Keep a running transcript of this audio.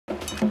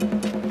No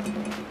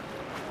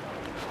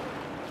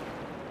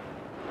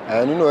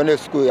no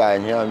school ya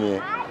here me.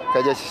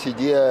 Kaje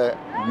shishije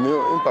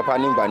papa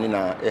ni mbani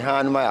na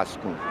ha no ma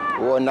school.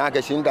 Wo na ka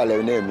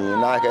shindale na mi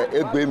na ka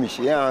egbe mi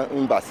shi ya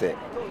mbase.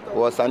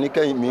 Wo sani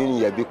ka mi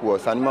ni ya bi ko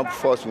sani ma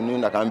force ni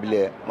na kan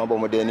bile ma bo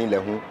mode ni le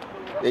hu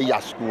ya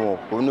school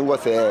ko ni wo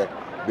se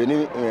be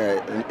ni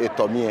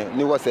etomi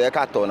ni wo se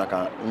ka to na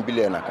kan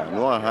mbile na kan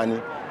no ha ni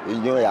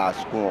enyo ya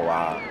school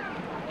wa.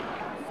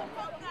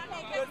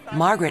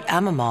 Margaret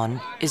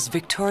Amamon is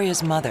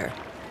Victoria's mother.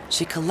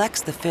 She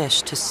collects the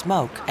fish to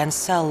smoke and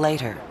sell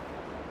later.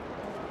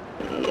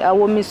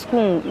 Awo mi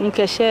school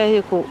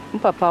nkeshe ko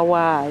papa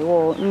wa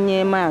wo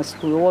nye ma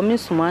school wo mi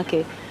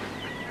sumake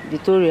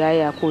Victoria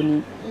ya ko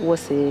ni wo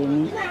se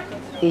ni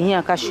ehin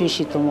aka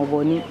shunshi to mo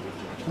bo ni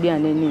bi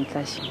aneni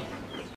ntashi.